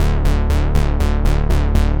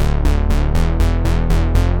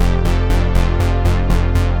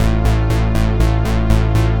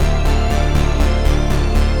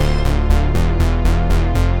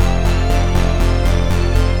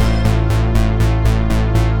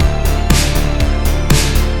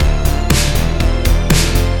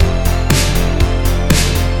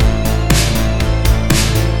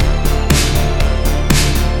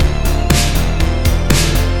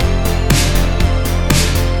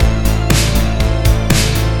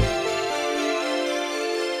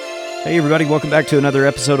Hey everybody, welcome back to another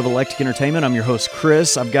episode of Electric Entertainment. I'm your host,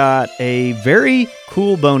 Chris. I've got a very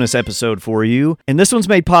cool bonus episode for you, and this one's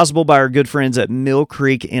made possible by our good friends at Mill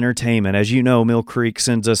Creek Entertainment. As you know, Mill Creek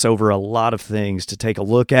sends us over a lot of things to take a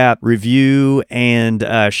look at, review, and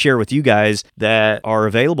share with you guys that are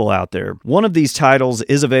available out there. One of these titles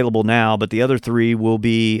is available now, but the other three will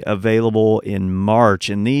be available in March,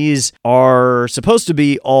 and these are supposed to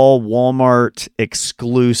be all Walmart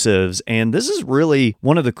exclusives, and this is really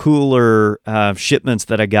one of the cooler shipments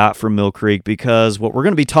that I got from Mill Creek, because what we're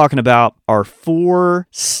going to be talking about are 4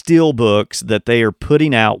 Steelbooks that they are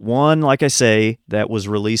putting out. One, like I say, that was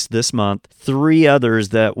released this month, 3 others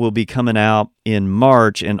that will be coming out in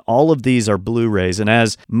March, and all of these are Blu-rays. And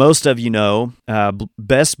as most of you know,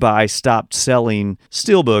 Best Buy stopped selling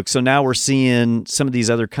Steelbooks, so now we're seeing some of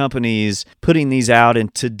these other companies putting these out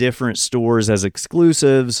into different stores as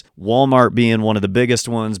exclusives, Walmart being one of the biggest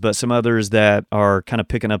ones, but some others that are kind of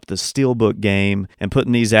picking up the Steelbook game and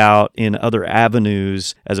putting these out in other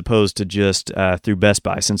avenues as opposed to just through Best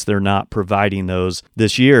Buy, since they're not providing those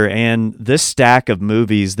this year. And this stack of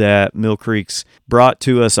movies that Mill Creek's brought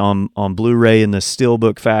to us on Blu-ray in the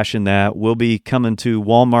Steelbook fashion that will be coming to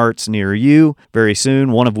Walmarts near you very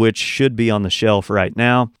soon, one of which should be on the shelf right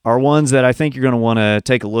now, are ones that I think you're going to want to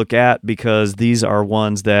take a look at, because these are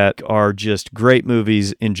ones that are just great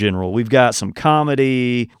movies in general. We've got some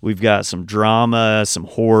comedy, we've got some drama, some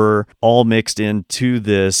horror, all mixed into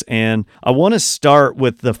this. And I want to start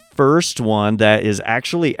with the first one that is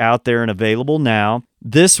actually out there and available now.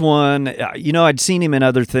 This one, you know, I'd seen him in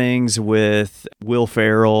other things with Will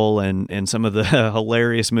Ferrell and some of the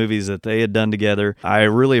hilarious movies that they had done together. I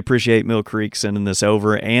really appreciate Mill Creek sending this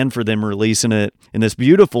over and for them releasing it in this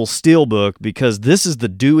beautiful Steelbook, because this is the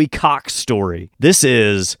Dewey Cox story. This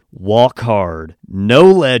is Walk Hard.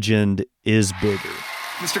 No legend is bigger.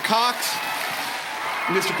 Mr. Cox?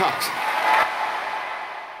 Mr. Cox.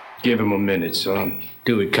 Give him a minute, son.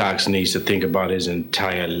 Dewey Cox needs to think about his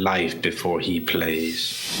entire life before he plays.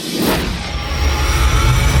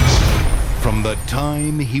 From the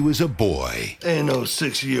time he was a boy. Ain't no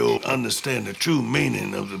 6-year-old understand the true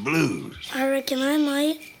meaning of the blues. I reckon I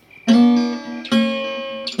might.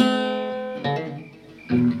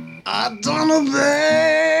 I done a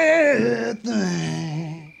bad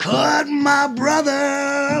thing. Cut my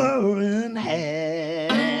brother in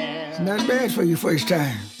half. It's not bad for your first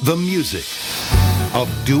time. The music of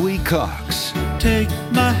Dewey Cox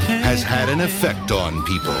has had an effect on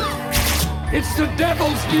people. It's the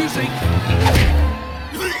devil's music!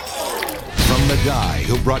 From the guy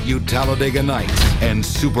who brought you Talladega Nights and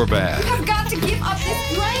Superbad. You've got to give up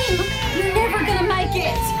this dream! You're never gonna make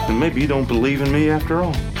it! And maybe you don't believe in me after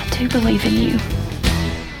all. I do believe in you.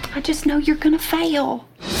 I just know you're gonna fail.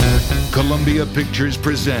 Columbia Pictures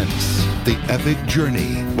presents the epic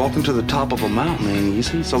journey. Walking to the top of a mountain ain't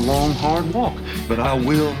easy. It's a long, hard walk. But I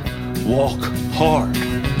will walk hard.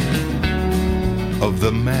 Of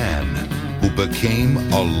the man who became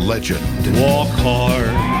a legend. Walk hard.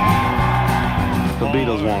 The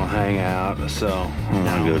Beatles want to hang out, so I'm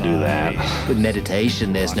gonna go do that. With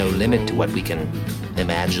meditation, there's no limit to what we can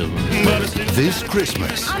imagine. This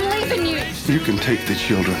Christmas. I'm leaving you! You can take the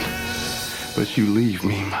children, but you leave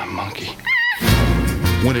me, my monkey.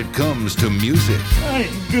 When it comes to music. I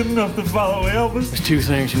ain't good enough to follow Elvis. There's 2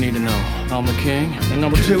 things you need to know. I'm the king, and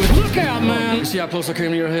number 2 is look out, man! You see how close I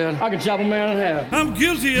came to your head? I can chop a man in half. I'm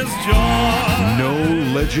guilty as charged. No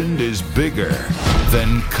legend is bigger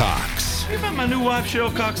than Cox. You met my new wife,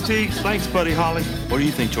 Cheryl Cox T. Thanks, buddy Holly. What do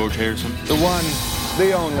you think, George Harrison? The one,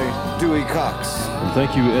 the only, Dewey Cox. And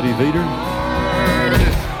thank you, Eddie Vedder.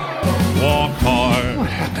 Walk hard. What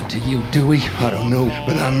happened to you, Dewey? I don't know,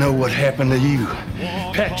 but I know what happened to you.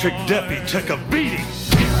 Patrick Duffy took a beating.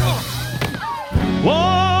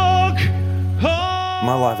 Walk hard.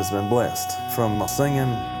 My life has been blessed, from my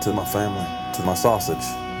singing to my family to my sausage.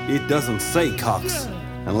 It doesn't say Cox,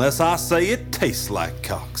 unless I say it tastes like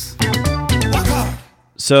Cox.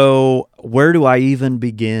 So where do I even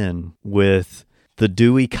begin with the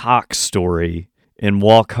Dewey Cox story in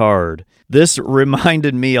Walk Hard? This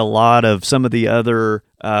reminded me a lot of some of the other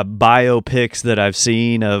biopics that I've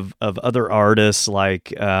seen of other artists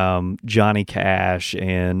like Johnny Cash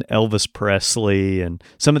and Elvis Presley and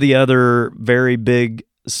some of the other very big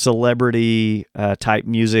celebrity type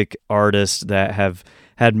music artists that have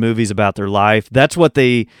had movies about their life. That's what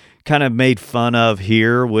they kind of made fun of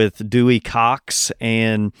here with Dewey Cox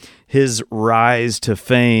and his rise to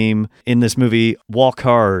fame in this movie Walk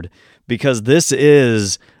Hard, because this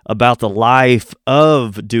is about the life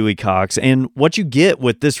of Dewey Cox. And what you get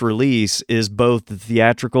with this release is both the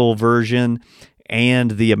theatrical version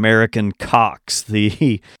and the American Cox,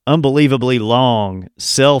 the unbelievably long,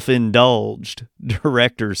 self-indulged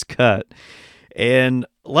director's cut. And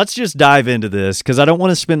let's just dive into this, because I don't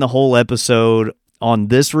want to spend the whole episode on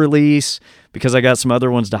this release because I got some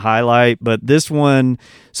other ones to highlight. But this one,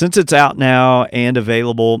 since it's out now and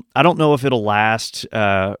available, I don't know if it'll last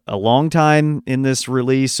a long time in this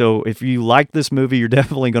release. So if you like this movie, you're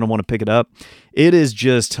definitely going to want to pick it up. It is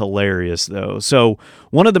just hilarious, though. So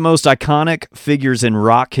one of the most iconic figures in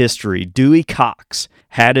rock history, Dewey Cox,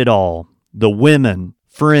 had it all. The women,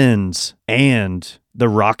 friends, and the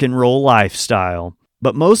rock and roll lifestyle.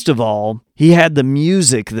 But most of all, he had the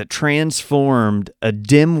music that transformed a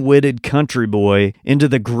dim-witted country boy into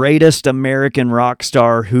the greatest American rock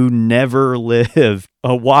star who never lived.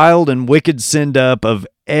 A wild and wicked send-up of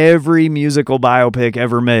every musical biopic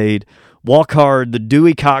ever made. Walk Hard, the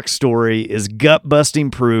Dewey Cox story, is gut-busting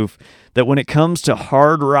proof that when it comes to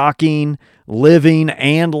hard rocking, living,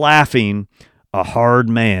 and laughing, a hard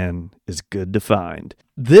man is good to find.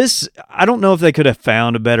 This, I don't know if they could have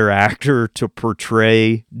found a better actor to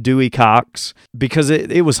portray Dewey Cox, because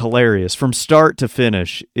it was hilarious. From start to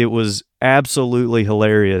finish, it was absolutely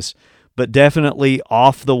hilarious, but definitely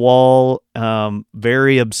off the wall,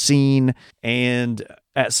 very obscene, and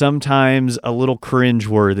at sometimes a little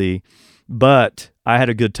cringeworthy. But I had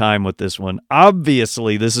a good time with this one.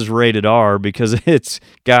 Obviously, this is rated R because it's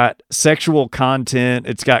got sexual content,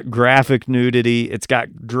 it's got graphic nudity, it's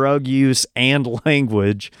got drug use and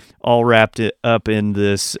language all wrapped up in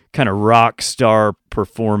this kind of rock star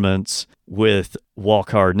performance with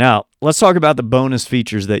Walk Hard. Now, let's talk about the bonus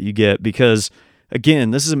features that you get because,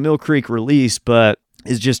 again, this is a Mill Creek release, but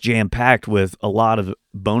is just jam-packed with a lot of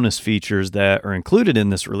bonus features that are included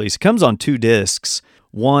in this release. It comes on 2 discs.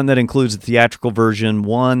 One that includes the theatrical version,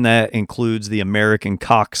 one that includes the American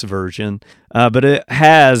Cox version. But it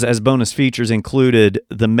has, as bonus features, included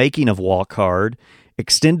the making of Walk Hard,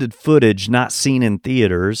 extended footage not seen in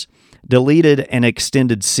theaters, deleted and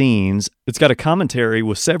extended scenes. It's got a commentary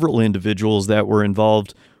with several individuals that were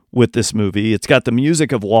involved with this movie. It's got the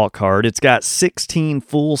music of Walk Hard. It's got 16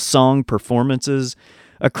 full song performances,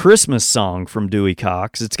 a Christmas song from Dewey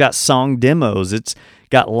Cox. It's got song demos. It's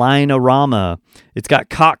got Line-O-Rama. It's got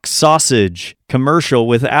Cox Sausage commercial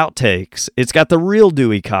with outtakes. It's got the real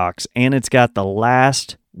Dewey Cox, and it's got the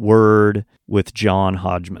last word with John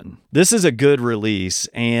Hodgman. This is a good release,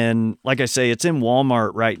 and like I say, it's in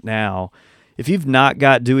Walmart right now. If you've not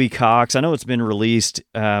got Dewey Cox, I know it's been released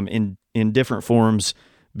in different forms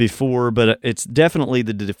before, but it's definitely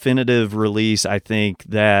the definitive release, I think,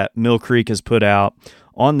 that Mill Creek has put out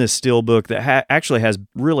on this Steelbook that actually has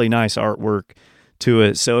really nice artwork to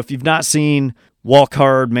it. So if you've not seen Walk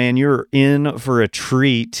Hard, man, you're in for a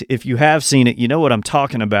treat. If you have seen it, you know what I'm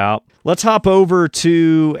talking about. Let's hop over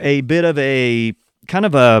to a bit of a kind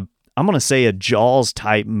of a, I'm going to say a Jaws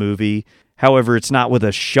type movie. However, it's not with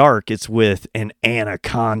a shark, it's with an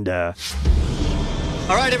anaconda.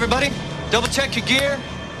 All right, everybody, double check your gear.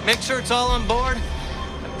 Make sure it's all on board.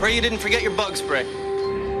 I pray you didn't forget your bug spray.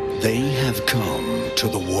 They have come to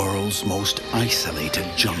the world's most isolated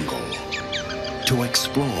jungle to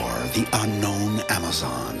explore the unknown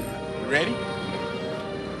Amazon. Ready?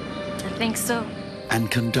 I think so. And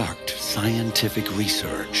conduct scientific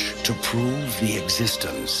research to prove the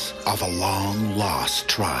existence of a long-lost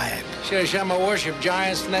tribe. Shama worship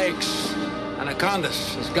giant snakes,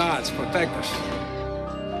 anacondas as gods, protectors.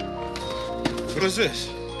 What is this?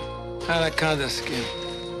 Anaconda skin.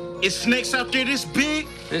 Is snakes out there this big?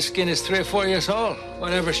 This skin is 3 or 4 years old.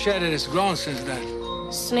 Whatever shed it has grown since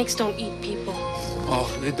then. Snakes don't eat people.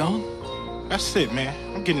 Oh, they don't? That's it, man.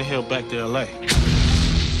 I'm getting the hell back to L.A.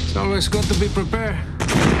 It's always good to be prepared.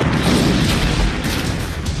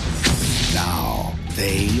 Now,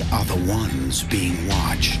 they are the ones being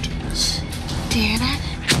watched. Do you hear that?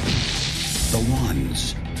 The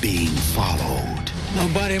ones being followed.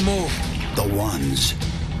 Nobody move. The ones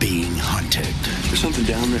being hunted. There's something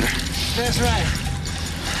down there. That's right.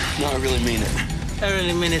 No, I really mean it. I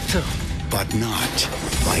really mean it too. But not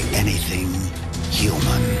by anything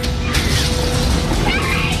human.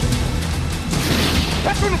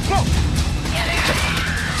 That's from the smoke!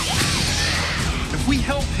 If we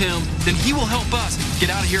help him, then he will help us get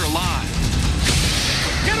out of here alive.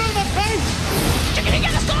 Get on the face! You're gonna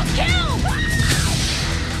get us all killed!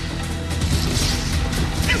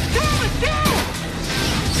 It's coming down!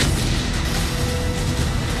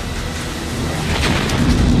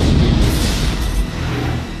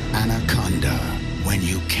 Anaconda. When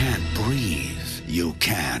you can't breathe, you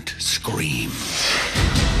can't scream.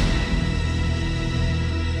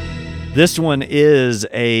 This one is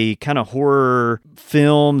a kind of horror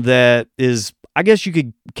film that is, I guess you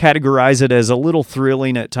could categorize it as a little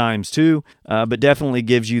thrilling at times too, but definitely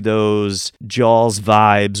gives you those Jaws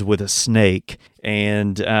vibes with a snake.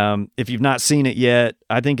 And if you've not seen it yet,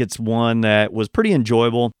 I think it's one that was pretty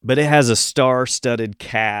enjoyable, but it has a star-studded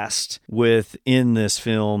cast within this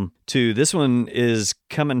film too. This one is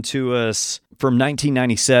coming to us from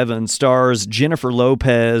 1997, stars Jennifer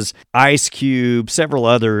Lopez, Ice Cube, several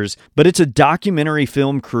others, but it's a documentary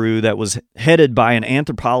film crew that was headed by an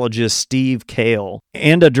anthropologist, Steve Cale,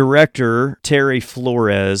 and a director, Terry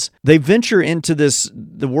Flores. They venture into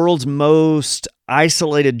the world's most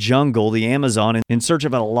isolated jungle, the Amazon, in search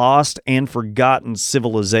of a lost and forgotten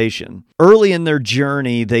civilization. Early in their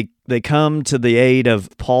journey, they come to the aid of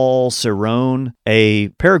Paul Cerrone, a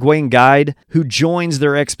Paraguayan guide who joins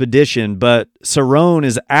their expedition, but Cerrone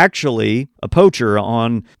is actually a poacher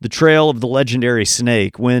on the trail of the legendary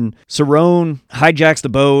snake. When Cerrone hijacks the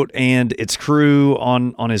boat and its crew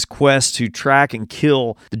on his quest to track and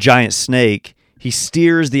kill the giant snake, he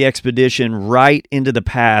steers the expedition right into the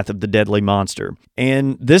path of the deadly monster.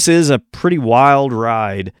 And this is a pretty wild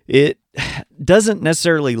ride. It doesn't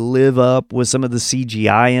necessarily live up with some of the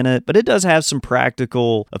CGI in it, but it does have some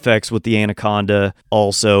practical effects with the anaconda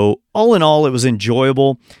also. All in all, it was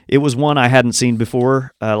enjoyable. It was one I hadn't seen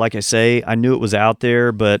before. Like I say, I knew it was out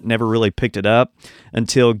there, but never really picked it up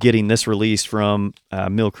until getting this release from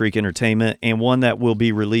Mill Creek Entertainment, and one that will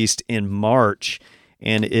be released in March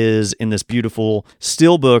and is in this beautiful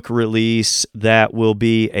Steelbook release that will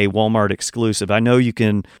be a Walmart exclusive. I know you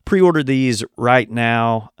can pre-order these right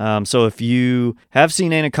now, so if you have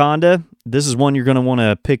seen Anaconda, this is one you're going to want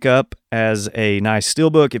to pick up as a nice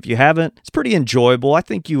Steelbook. If you haven't, it's pretty enjoyable. I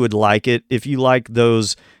think you would like it. If you like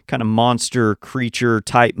those kind of monster creature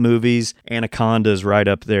type movies, Anaconda's right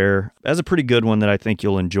up there as a pretty good one that I think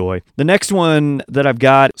you'll enjoy. The next one that I've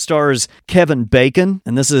got stars Kevin Bacon,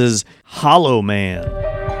 and this is Hollow Man. Good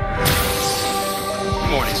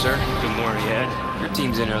morning, sir. Good morning, Ed. Your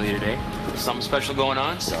team's in early today. Something special going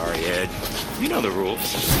on? Sorry, Ed. You know the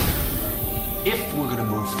rules. If we're gonna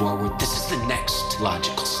move forward, this is the next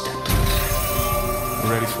logical step.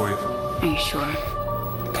 I'm ready for you. Are you sure?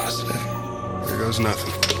 Positive. There goes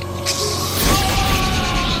nothing.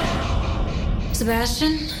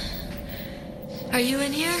 Sebastian? Are you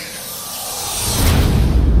in here?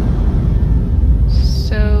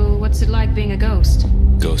 So, what's it like being a ghost?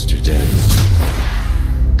 Ghost or dead,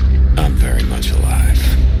 I'm very much alive.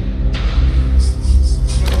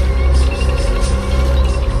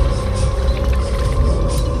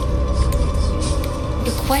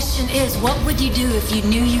 The question is, what would you do if you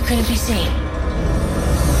knew you couldn't be seen?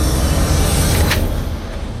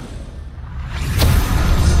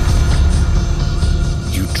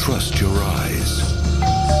 You trust your eyes.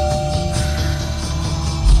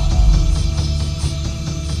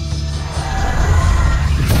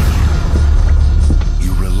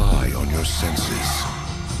 You rely on your senses.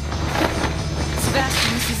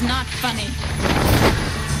 Sebastian, this is not funny.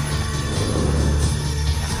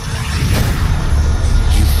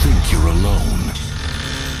 You think you're alone.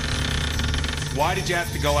 Why did you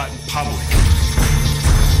have to go out in public?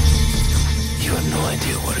 You have no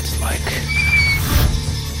idea what it's like.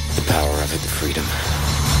 The power of it, the freedom.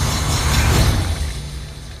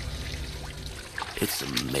 It's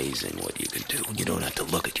amazing what you can do when you don't have to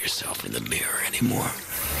look at yourself in the mirror anymore.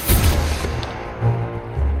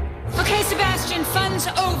 Okay, Sebastian, fun's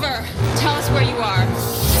over. Tell us where you are.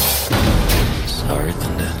 Sorry,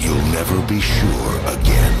 Linda. You'll never be sure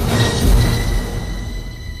again.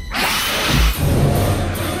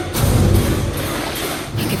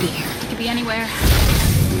 He could be here. He could be anywhere.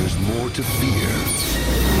 There's more to fear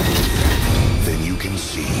than you can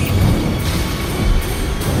see.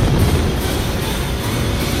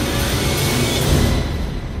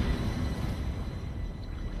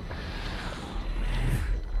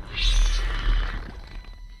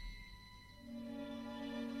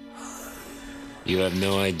 You have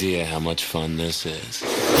no idea how much fun this is.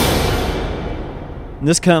 And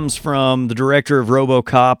this comes from the director of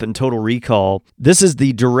RoboCop and Total Recall. This is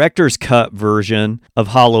the director's cut version of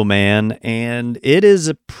Hollow Man, and it is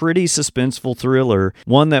a pretty suspenseful thriller,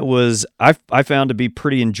 one that was I found to be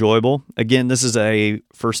pretty enjoyable. Again, this is a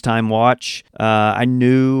first-time watch. I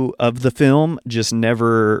knew of the film, just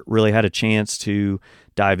never really had a chance to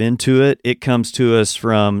dive into it. It comes to us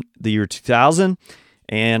from the year 2000,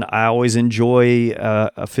 and I always enjoy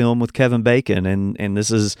a film with Kevin Bacon, and this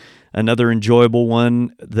is another enjoyable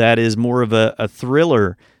one that is more of a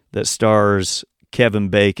thriller that stars Kevin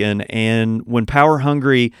Bacon. And when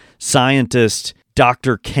power-hungry scientist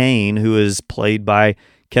Dr. Kane, who is played by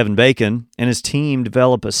Kevin Bacon, and his team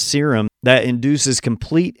develop a serum that induces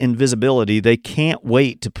complete invisibility, they can't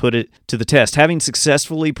wait to put it to the test. Having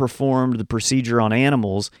successfully performed the procedure on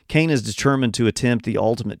animals, Kane is determined to attempt the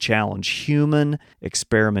ultimate challenge, human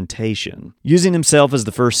experimentation. Using himself as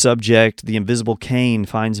the first subject, the invisible Kane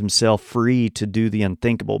finds himself free to do the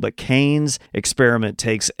unthinkable, but Kane's experiment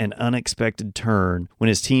takes an unexpected turn when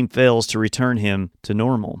his team fails to return him to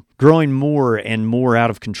normal. Growing more and more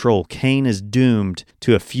out of control, Kane is doomed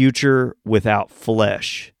to a future without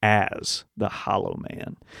flesh as the Hollow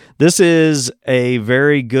Man. This is a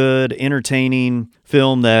very good, entertaining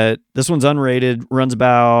film this one's unrated, runs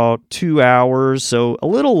about 2 hours, so a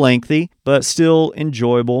little lengthy, but still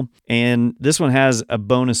enjoyable. And this one has a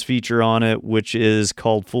bonus feature on it, which is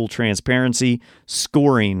called Full Transparency,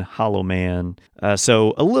 Scoring Hollow Man.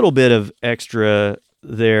 So a little bit of extra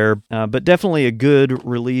there, but definitely a good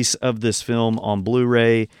release of this film on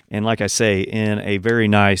Blu-ray, and like I say, in a very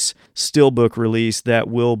nice Steelbook release that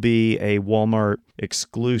will be a Walmart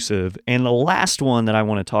exclusive. And the last one that I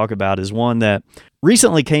want to talk about is one that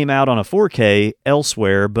recently came out on a 4K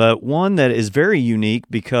elsewhere, but one that is very unique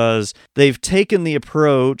because they've taken the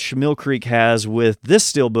approach Mill Creek has with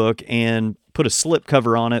this Steelbook and put a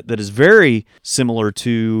slipcover on it that is very similar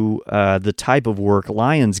to the type of work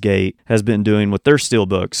Lionsgate has been doing with their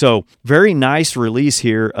Steelbook. So very nice release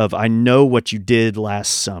here of I Know What You Did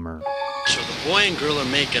Last Summer. So the boy and girl are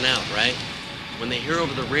making out, right? When they hear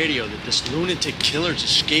over the radio that this lunatic killer's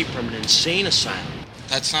escaped from an insane asylum.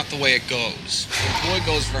 That's not the way it goes. The boy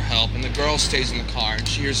goes for help and the girl stays in the car and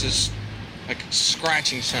she hears this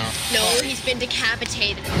scratching sound. No, he's been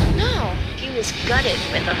decapitated. No, he was gutted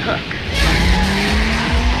with a hook.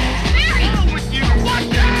 What's wrong with you? What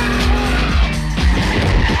the?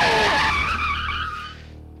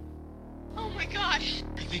 Oh my God!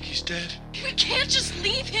 You think he's dead? We can't just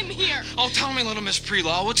leave him here. Oh, tell me, little Miss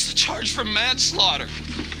Prelaw, what's the charge for manslaughter?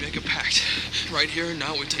 We make a pact. Right here and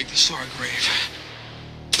now we take this to our grave.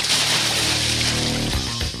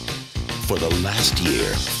 For the last year,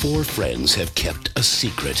 4 friends have kept a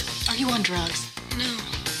secret. Are you on drugs? No.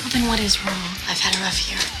 Well, then what is wrong? I've had a rough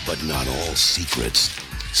year. But not all secrets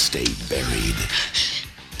stay buried.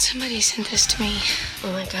 Somebody sent this to me.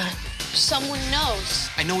 Oh my God. Someone knows.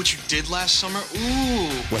 I know what you did last summer. Ooh.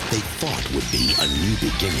 What they thought would be a new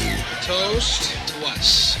beginning. Toast to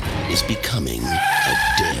us. Is becoming a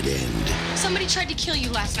dead end. Somebody tried to kill you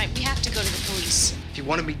last night. We have to go to the police. If he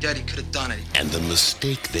wanted me dead, he could have done it. And the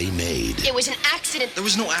mistake they made. It was an accident. There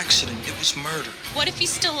was no accident. It was murder. What if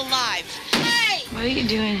he's still alive? Hey! What are you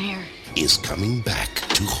doing here? Is coming back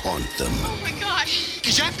to haunt them. Oh my God.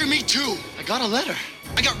 He's after me too. I got a letter.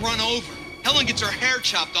 I got run over. Helen gets her hair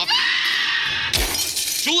chopped off.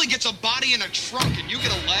 Julie gets a body in a trunk and you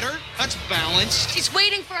get a letter? That's balanced. She's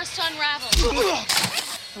waiting for us to unravel.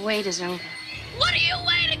 The wait is over. What are you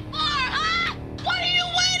waiting for, huh? What are you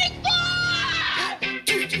waiting for?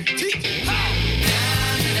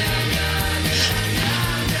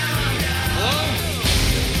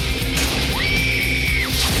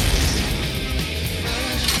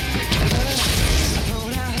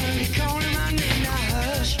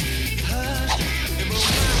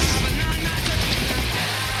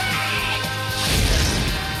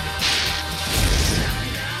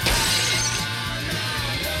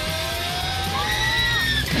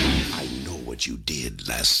 You did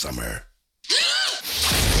last summer.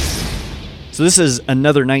 So this is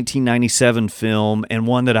another 1997 film, and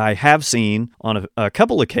one that I have seen on a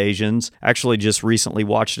couple occasions. Actually, just recently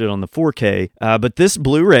watched it on the 4K. But this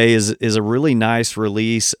Blu-ray is a really nice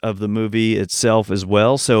release of the movie itself as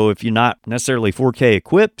well. So if you're not necessarily 4K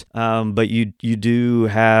equipped, but you do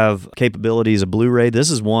have capabilities of Blu-ray,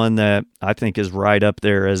 this is one that I think is right up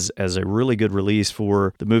there as a really good release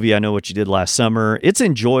for the movie I Know What You Did Last Summer. It's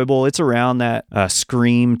enjoyable. It's around that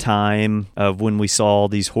Scream time of when we saw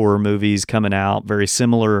these horror movies coming out, very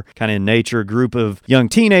similar kind of in nature, group of young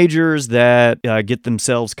teenagers that get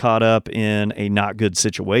themselves caught up in a not good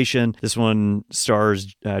situation. This one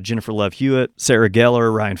stars Jennifer Love Hewitt, Sarah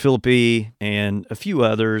Gellar, Ryan Phillippe, and a few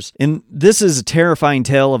others. And this is a terrifying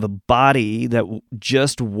tale of a body that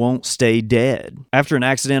just won't stay dead. After an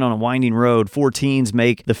accident on a winding road, 4 teens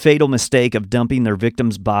make the fatal mistake of dumping their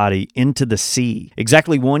victim's body into the sea.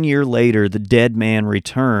 Exactly 1 year later, the dead man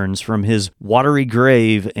returns from his watery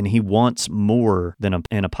grave, and he wants more than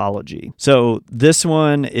an apology. So this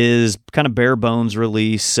one is kind of bare bones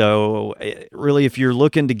release. So really, if you're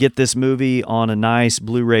looking to get this movie on a nice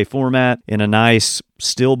Blu-ray format in a nice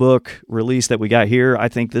Steelbook release that we got here, I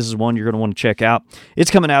think this is one you're going to want to check out.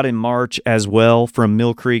 It's coming out in March as well from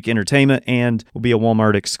Mill Creek Entertainment and will be a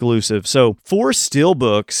Walmart exclusive. So 4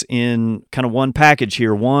 Steelbooks in kind of one package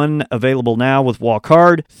here. 1 available now with Walk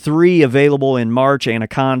Hard, 3 available in March,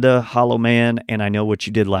 Anaconda, Hollow Man, and I Know What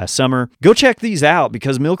You Did Last Summer. Go check these out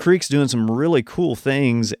because Mill Creek's doing some really cool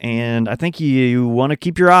things, and I think you want to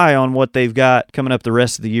keep your eye on what they've got coming up the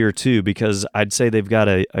rest of the year too, because I'd say they've got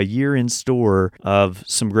a year in store of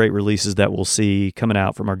some great releases that we'll see coming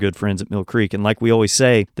out from our good friends at Mill Creek. And like we always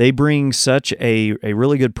say, they bring such a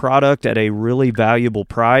really good product at a really valuable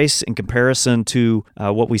price in comparison to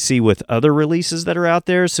what we see with other releases that are out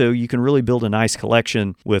there. So you can really build a nice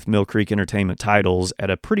collection with Mill Creek Entertainment titles at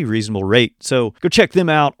a pretty reasonable rate. So go check them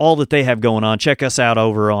out, all that they have going on. Check us out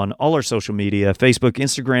over on all our social media, Facebook,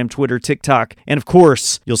 Instagram, Twitter, TikTok, and of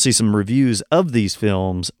course, you'll see some reviews of these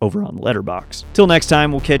films over on Letterboxd. Till next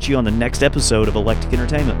time, we'll catch you on the next episode of Electric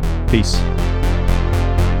Entertainment. Peace.